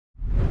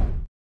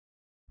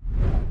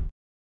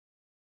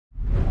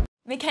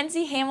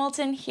Mackenzie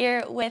Hamilton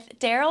here with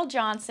Daryl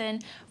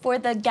Johnson for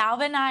the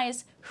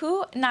Galvanize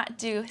Who Not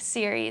Do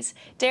series.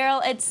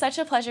 Daryl, it's such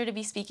a pleasure to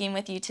be speaking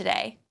with you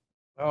today.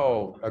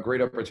 Oh, a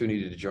great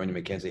opportunity to join you,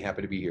 Mackenzie.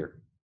 Happy to be here.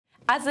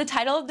 As the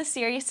title of the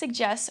series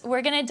suggests,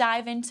 we're going to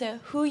dive into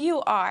who you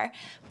are,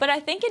 but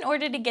I think in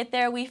order to get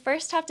there, we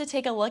first have to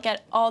take a look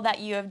at all that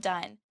you have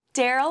done.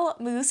 Daryl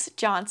Moose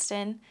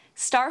Johnston,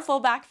 star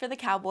fullback for the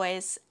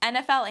Cowboys,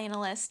 NFL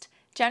analyst,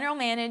 general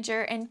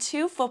manager in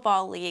 2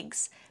 football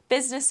leagues,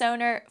 business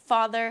owner,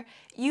 father.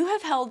 You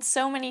have held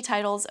so many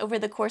titles over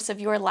the course of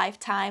your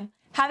lifetime.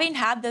 Having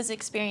had those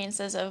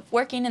experiences of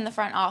working in the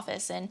front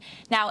office and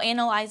now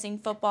analyzing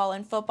football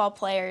and football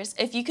players,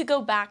 if you could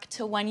go back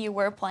to when you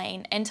were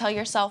playing and tell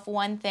yourself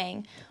one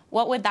thing,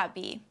 what would that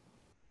be?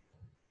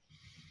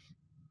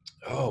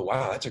 Oh,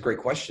 wow, that's a great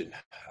question.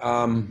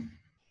 Um,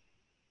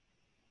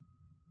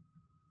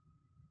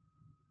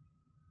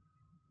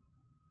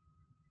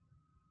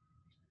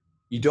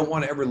 you don't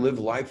want to ever live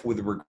life with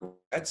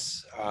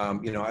regrets.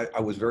 I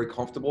was very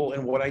comfortable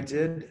in what I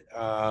did.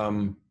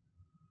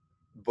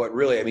 But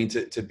really, I mean,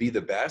 to be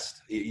the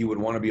best, you would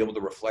want to be able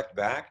to reflect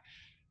back.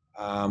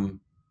 Um,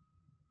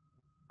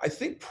 I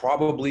think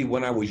probably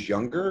when I was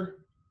younger,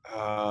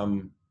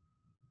 um,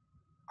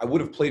 I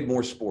would have played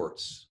more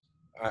sports.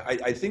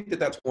 I think that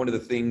that's one of the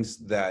things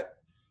that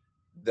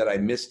I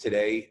miss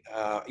today.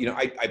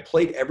 I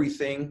played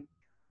everything,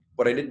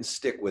 but I didn't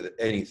stick with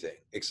anything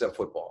except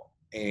football.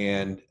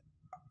 And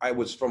I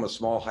was from a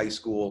small high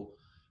school.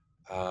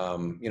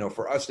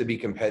 For us to be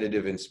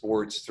competitive in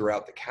sports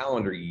throughout the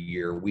calendar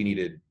year, we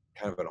needed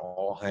kind of an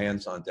all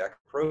hands on deck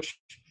approach.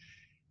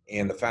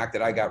 And the fact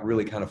that I got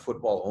really kind of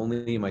football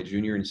only in my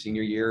junior and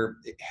senior year,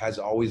 it has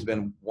always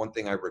been one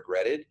thing I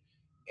regretted.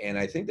 And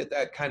I think that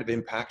that kind of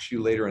impacts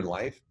you later in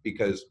life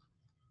because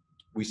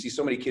we see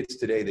so many kids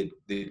today that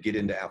they get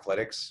into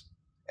athletics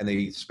and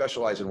they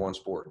specialize in one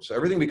sport. So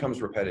everything becomes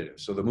repetitive.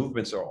 So the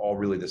movements are all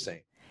really the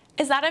same.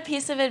 Is that a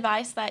piece of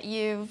advice that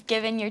you've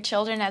given your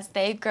children as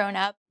they've grown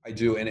up? I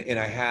do. And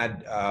I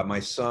had my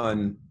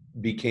son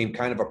became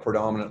kind of a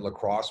predominant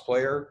lacrosse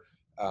player.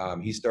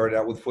 He started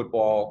out with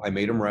football. I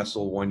made him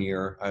wrestle one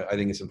year. I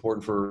think it's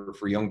important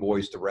for young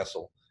boys to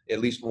wrestle at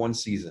least one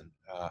season.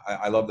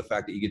 I love the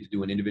fact that you get to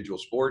do an individual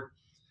sport.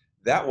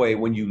 That way,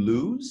 when you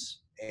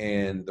lose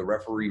and the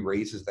referee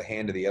raises the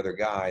hand of the other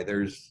guy,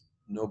 there's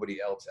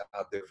nobody else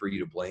out there for you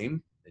to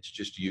blame. It's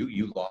just you.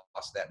 You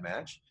lost that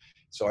match.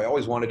 So I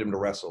always wanted him to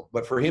wrestle.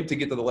 But for him to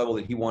get to the level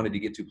that he wanted to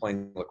get to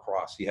playing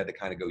lacrosse, he had to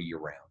kind of go year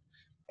round.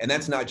 And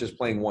that's not just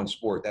playing one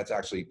sport. That's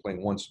actually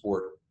playing one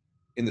sport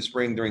in the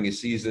spring during a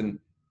season,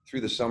 through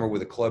the summer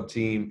with a club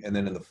team, and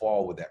then in the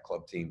fall with that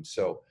club team.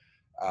 So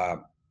uh,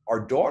 our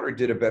daughter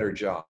did a better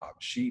job.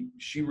 She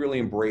really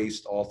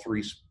embraced all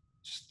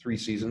three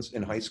seasons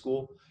in high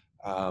school.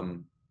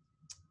 Um,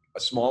 a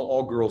small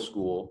all-girls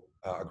school,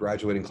 a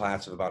graduating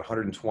class of about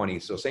 120.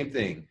 So same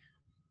thing.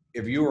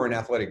 If you were an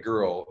athletic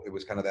girl, it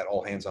was kind of that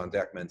all hands on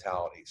deck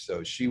mentality.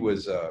 So she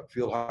was a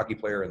field hockey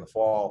player in the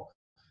fall.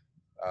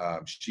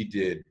 She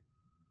did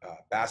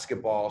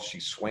basketball. She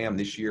swam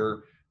this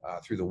year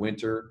through the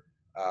winter.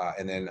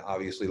 And then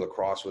obviously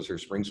lacrosse was her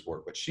spring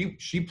sport. But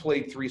she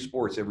played 3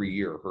 sports every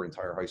year her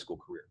entire high school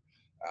career.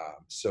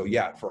 So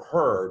yeah, for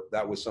her,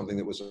 that was something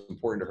that was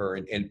important to her,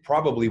 and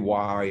probably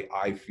why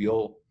I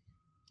feel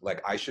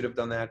like I should have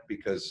done that,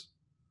 because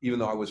even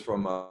though I was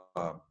from a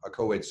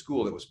co-ed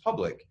school that was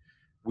public,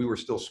 we were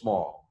still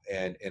small,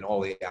 and all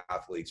the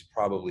athletes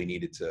probably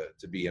needed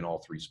to be in all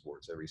 3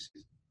 sports every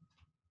season.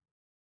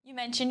 You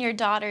mentioned your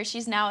daughter.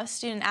 She's now a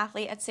student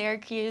athlete at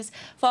Syracuse,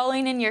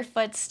 following in your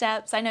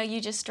footsteps. I know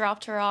you just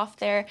dropped her off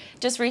there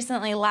just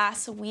recently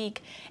last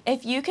week.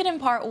 If you could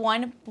impart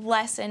one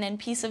lesson and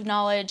piece of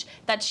knowledge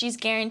that she's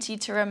guaranteed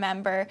to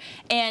remember,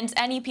 and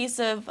any piece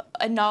of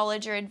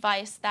knowledge or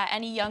advice that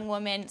any young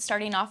woman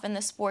starting off in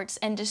the sports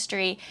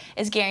industry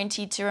is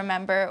guaranteed to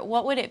remember,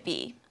 what would it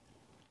be?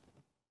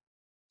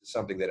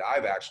 Something that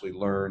I've actually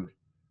learned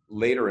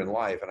later in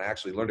life, and I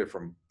actually learned it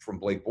from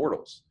Blake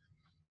Bortles.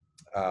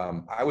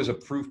 I was a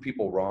prove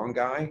people wrong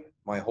guy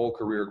my whole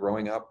career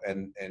growing up,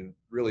 and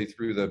really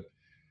through the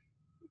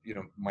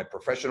my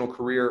professional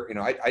career.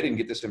 I didn't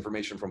get this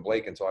information from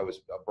Blake until I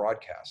was a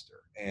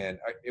broadcaster, and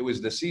it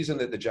was the season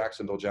that the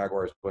Jacksonville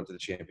Jaguars went to the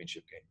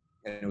championship game,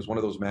 and it was one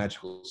of those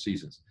magical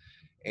seasons.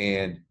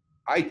 And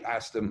I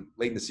asked them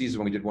late in the season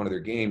when we did one of their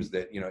games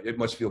that it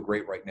must feel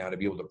great right now to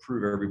be able to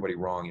prove everybody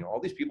wrong. All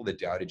these people that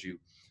doubted you,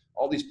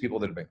 all these people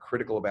that have been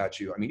critical about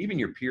you. I mean, even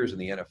your peers in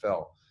the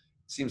NFL,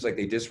 seems like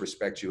they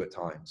disrespect you at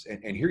times.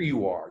 And here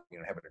you are,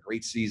 having a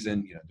great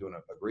season, doing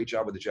a great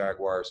job with the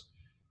Jaguars.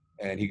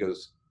 And he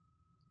goes,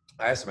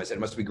 I asked him, I said, it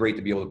must be great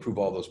to be able to prove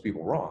all those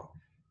people wrong.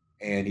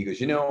 And he goes,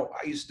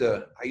 I used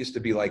to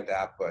be like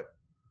that, but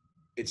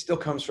it still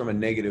comes from a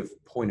negative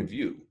point of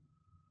view,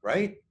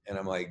 right? And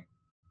I'm like,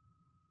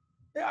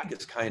 yeah, I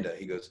guess kind of.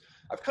 He goes,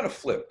 I've kind of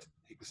flipped.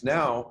 He goes,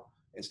 now,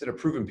 instead of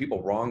proving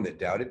people wrong that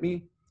doubted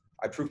me,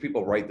 I prove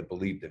people right that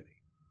believed in me.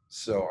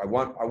 So I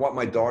want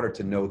my daughter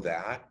to know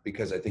that,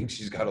 because I think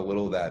she's got a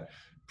little of that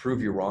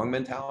prove you wrong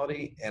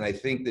mentality. And I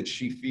think that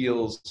she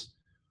feels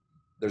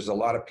there's a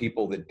lot of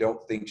people that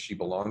don't think she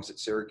belongs at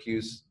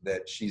Syracuse,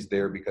 that she's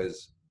there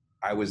because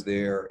I was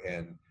there,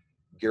 and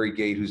Gary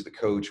Gate, who's the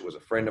coach, was a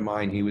friend of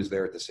mine. He was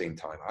there at the same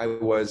time I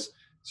was.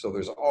 So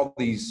there's all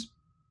these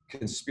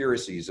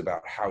conspiracies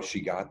about how she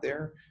got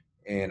there.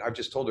 And I've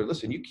just told her,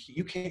 listen,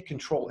 you can't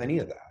control any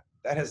of that.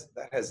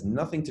 That has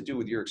nothing to do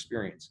with your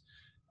experience.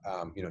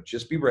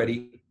 Just be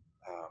ready,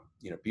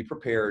 be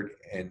prepared,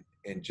 and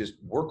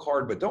just work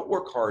hard, but don't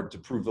work hard to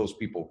prove those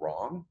people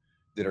wrong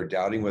that are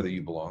doubting whether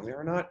you belong there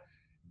or not.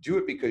 Do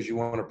it because you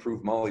want to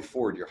prove Molly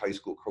Ford, your high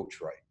school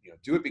coach, right.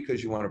 Do it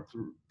because you want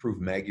to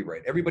prove Maggie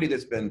right. Everybody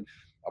that's been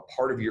a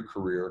part of your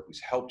career, who's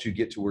helped you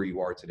get to where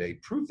you are today,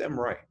 prove them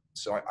right.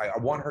 So I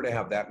want her to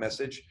have that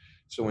message.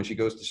 So when she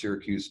goes to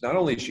Syracuse, not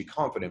only is she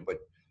confident, but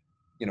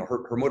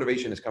her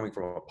motivation is coming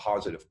from a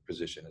positive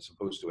position as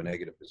opposed to a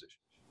negative position.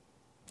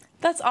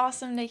 That's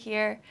awesome to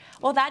hear.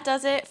 Well, that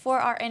does it for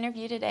our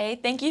interview today.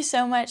 Thank you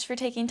so much for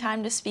taking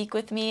time to speak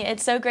with me.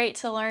 It's so great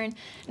to learn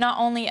not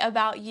only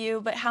about you,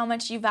 but how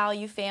much you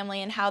value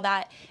family and how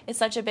that is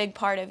such a big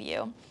part of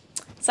you.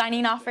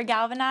 Signing off for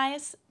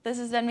Galvanize, this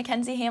has been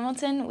Mackenzie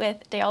Hamilton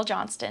with Daryl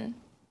Johnston.